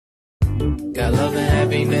Got love and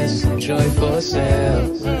happiness, joy for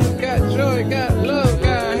sale. Got joy, got love,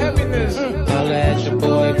 got happiness. Holla at your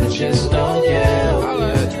boy, but just don't yell.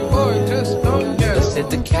 Holla at your boy, just don't yell. Let's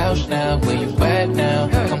hit the couch now, where you at now?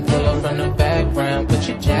 Come pull up from the background, put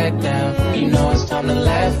your jack down. You know it's time to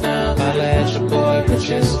laugh now. Holla at your boy, but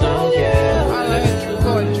just don't yell. Holla at your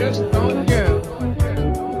boy, just don't yell.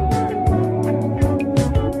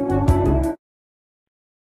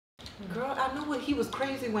 Girl, I knew he was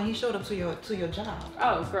crazy when he showed up to your job.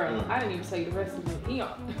 Oh, girl, I didn't even tell you the rest of it.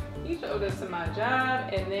 He showed up to my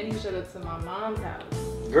job, and then he showed up to my mom's house.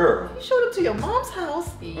 Girl. He showed up to your mom's house?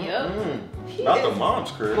 Yep. Not the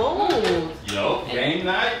mom's crib. Bold. Yo, game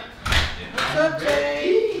night. What's up,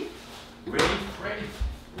 Jay?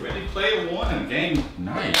 Ready player one. Game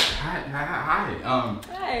night. Hi.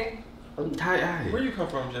 Hey. Hi. Where you come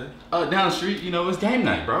from, Jay? Down the street, you know, it's game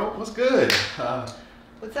night, bro. What's good?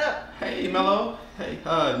 What's up? Hey, Mello. Hey,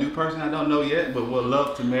 new person I don't know yet, but would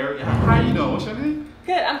love to marry. How you doing? What's your name?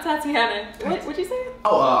 Good, I'm Tatiana. What you say?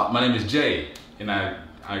 Oh, my name is Jay, and I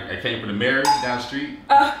came from the Mary down the street.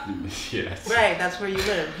 Yes. Right, that's where you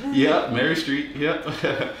live. Yep, Mary Street. Yep.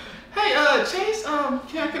 Hey, Chase.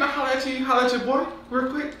 Can I holler at you? Holler at your boy,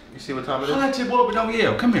 real quick. You see what time it is? Holler at your boy, but don't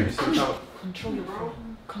yell. Come here. Control your bro.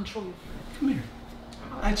 Control your Come here.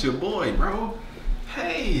 Holler at your boy, bro.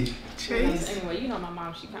 Hey, Chase. Anyway, you know my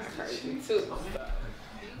mom, she kind of crazy too.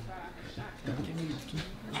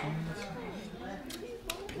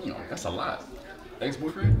 You know, that's a lot.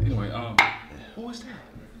 Ex-boyfriend? Anyway, who is that?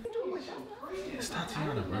 It's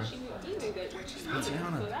Tatiana, bro. It's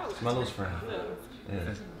Tatiana. It's Mello's friend.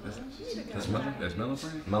 Yeah. That's Melo's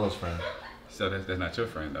friend? Mello's friend. So that's not your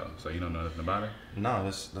friend, though. So you don't know nothing about her? No,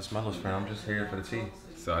 that's Mello's friend. I'm just here for the tea.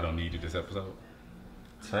 So I don't need you this episode?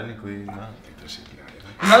 Technically, no.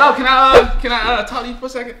 Hello, can I talk to you for a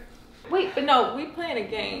second? Wait, but no, we playing a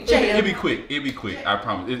game. It'll be quick. It'll be quick. I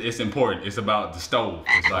promise. It's important. It's about the stove.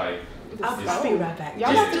 It's like. I'll be right back.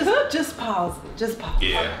 Y'all have to cook? Just pause. Just pause.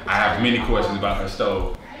 Yeah, I have many questions about her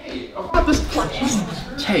stove. Hey, about this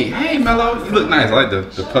place. Hey, Mello, you look nice. I like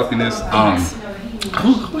the puffiness.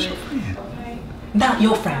 Who's your friend? Not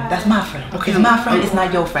your friend. That's my friend. Okay, It's my friend. It's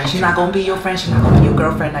not your friend. She's not gonna be your friend. She's not gonna be your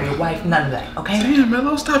girlfriend or your wife. None of that. Okay? Damn,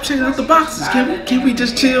 Mello, stop checking out the boxes. Can we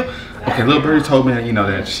just chill? Okay, Lil Birdie told me that, you know,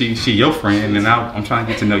 that she your friend, and I'm trying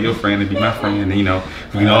to get to know your friend and be my friend, and you know,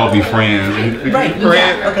 we can all be friends. Right.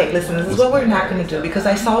 Yeah. Okay, listen, this is what we're not gonna do, because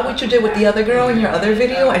I saw what you did with the other girl in your other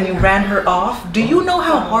video and you ran her off. Do you know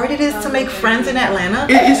how hard it is to make friends in Atlanta?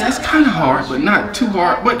 It's kind of hard, but not too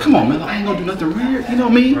hard. But come on, Mello, I ain't gonna do nothing weird. You know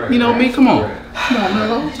me? You know me? Come on,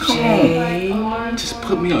 Mello. Come on. Just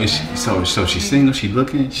put me on. So she's single. She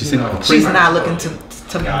looking. She's single. She's not looking to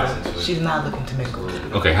mingle. She's not looking to mingle.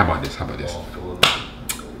 Okay, how about this?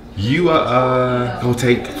 You go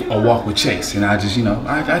take a walk with Chase, and I just, you know,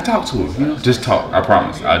 I talk to her. You know, just talk. I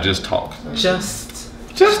promise. I just talk. Just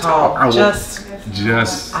talk. I will.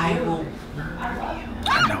 Just. I will.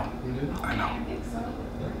 I know.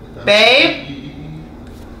 Babe.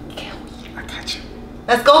 I got you.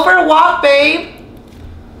 Let's go for a walk, babe.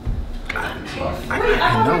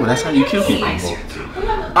 I know. That's how you kill people.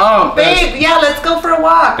 Babe, yeah, let's go for a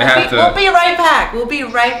walk. We'll be right back. We'll be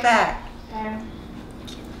right back.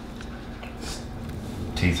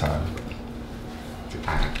 Tea time.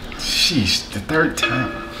 Sheesh, the third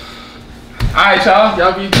time. Alright,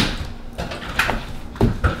 y'all be.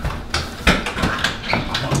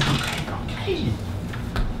 Okay.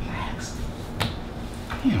 Relax.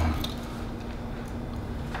 Damn.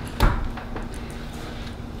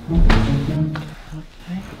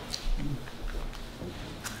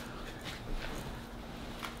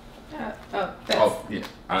 Oh,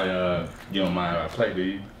 yeah. You don't mind if I play, do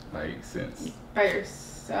you? Like, since. By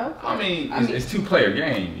yourself? I mean, it's two-player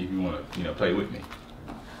game if you want to, you know, play with me.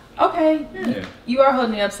 Okay. Yeah. You are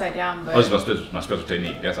holding it upside down, but. Oh, it's my special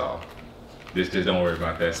technique, that's all. Just don't worry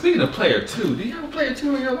about that. Speaking of player two, do you have a player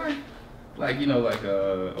two in your life? Like, you know, like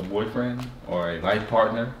a boyfriend or a life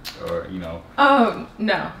partner or, you know? Oh,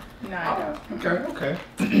 no. No, I don't. Okay.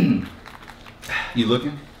 You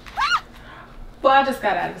looking? Well, I just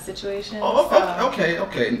got out of a situation. Oh, so. okay. Oh,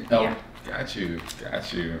 yeah. Got you.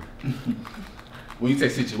 When you say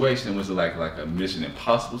situation, was it like a Mission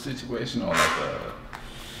Impossible situation or like a,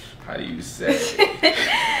 how do you say?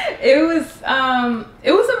 It was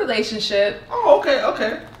a relationship. Oh, okay.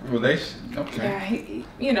 Okay. Yeah,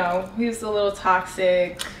 he was a little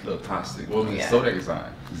toxic. What was his zodiac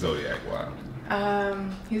sign? Zodiac, wow.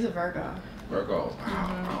 He's a Virgo. Virgo.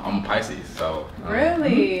 I'm a Pisces, so.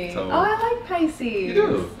 Really? So, Oh, I like Pisces. You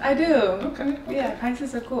do? I do. Okay. Yeah,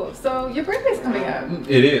 Pisces are cool. So your birthday's coming up.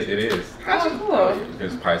 It is. Oh, cool.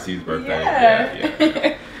 It's Pisces' birthday. Yeah.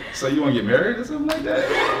 Yeah. So you want to get married or something like that?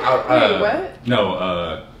 Wait, what? No,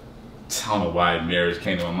 I don't know why marriage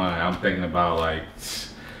came to my mind. I'm thinking about like,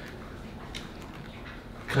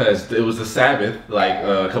 cause it was the Sabbath like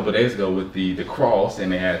a couple of days ago with the cross,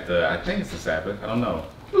 and they had the, I think it's the Sabbath. I don't know.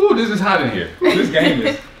 Ooh, this is hot in here. Ooh, this game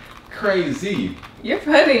is crazy. You're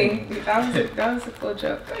funny. That was a cool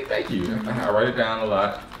joke. Thank you. I write it down a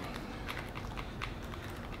lot.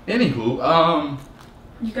 Anywho,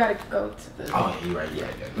 You gotta go to the. oh, you're right. Yeah.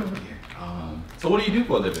 So what do you do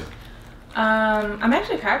for a living? I'm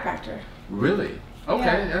actually a chiropractor. Really? Okay,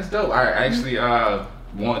 Yeah. that's dope. I actually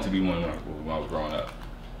wanted to be one when I was growing up.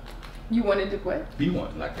 You wanted to what? Be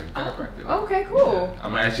one, like a chiropractor. Okay, cool.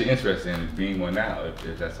 I'm actually interested in being one now,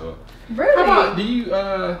 if that's so. Really? How about, do you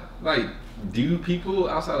like do people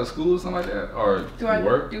outside of school or something like that, or Do I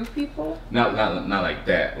work? do people? Not like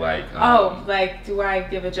that. Like Like do I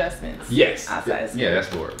give adjustments? yes. Outside of school? Yeah, that's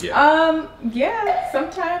the word. Yeah. Yeah.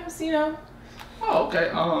 Sometimes, you know. Oh,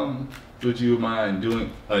 okay. Would you mind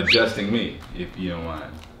adjusting me, if you don't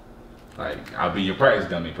mind? Like, I'll be your practice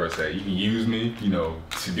dummy per se. You can use me, you know,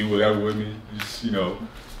 to do whatever with me. Just, you know.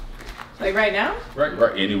 Like right now? Right.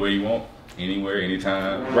 Anywhere you want, anywhere,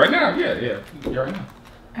 anytime. Right now, yeah. Right now.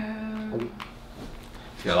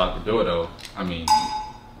 See, I locked the door though. I mean,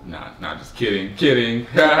 not just kidding.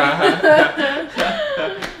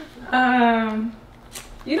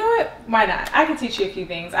 You know what? Why not? I can teach you a few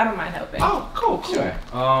things. I don't mind helping. Oh, cool. Sure.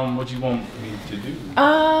 What you want me to do?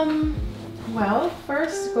 Well,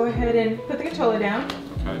 first go ahead and put the controller down.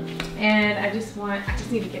 Okay. And I just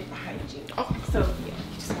need to get behind you. Oh. So yeah,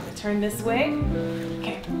 you just want to turn this way.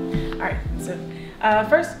 Okay. All right. So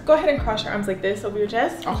first, go ahead and cross your arms like this over your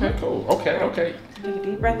chest. Okay, cool. Okay. Take a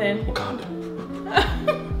deep breath in.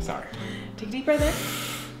 Wakanda. Sorry. Take a deep breath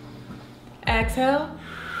in. Exhale.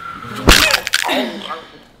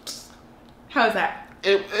 How's that?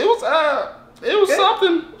 It was Good?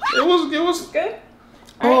 something. It was. Good?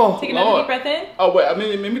 Oh, All right, take another Lord. deep breath in. Oh wait, I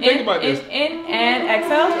mean, let me think about this. In and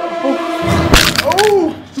exhale.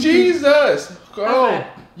 Oh, Jesus! Oh,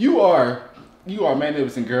 that? you are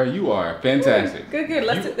magnificent, girl. You are fantastic. Good.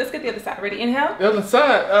 Let's get the other side. Ready? Inhale. The other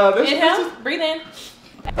side. Inhale. Breathe in.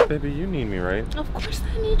 Baby, you need me, right? Of course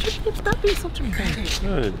I need you. Stop being so dramatic.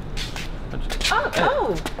 Good.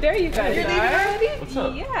 Oh, there you guys You're are. leaving already? What's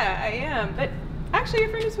up? Yeah, I am. But actually, your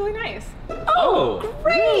friend is really nice. Oh,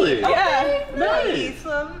 Great. really? Yeah. Nice.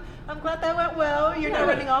 I'm glad that went well. You're not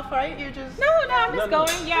running off, right? You're just. No, I'm just No.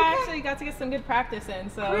 going. Yeah, I actually got to get some good practice in.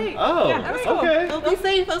 So. Great. Oh, Yeah, all right, cool. okay. Well, be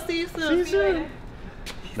safe. I'll see you soon. See you soon.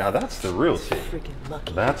 Now that's the real tea. Freaking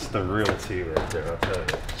lucky. That's the real tea right there, I'll tell you.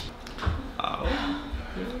 Oh.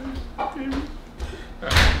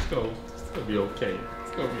 It's gonna be okay.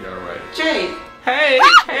 It's gonna be all right. Jay,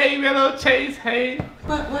 Hey, little Chase. Hey.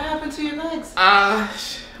 what happened to your legs?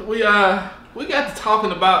 We got to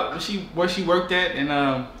talking about where she worked at,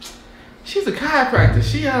 and she's a chiropractor.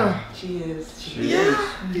 She is.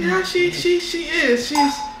 yeah, she is.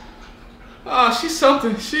 She's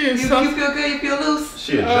something. She is You something. feel good? You feel loose?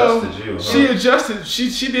 She adjusted you, huh? She adjusted.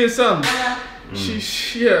 She did something.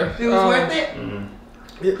 Yeah. It was worth it?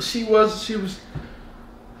 It, she was.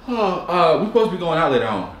 Oh, we supposed to be going out later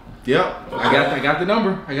on. Yep. I got the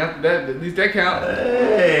number. I got that. At least that count.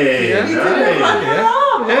 Hey, Yeah. You didn't run her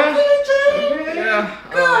off. Yeah. Okay, Jay. Yeah.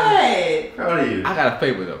 Good. Proud of you. I got a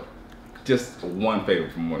favor though. Just one favor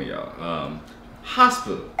from one of y'all.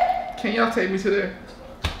 Hospital. Can y'all take me to there?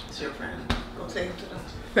 It's your friend. Go take him to them.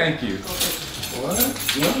 Thank you. What?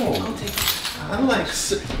 No. Go take him. I'm like,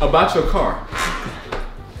 About your car.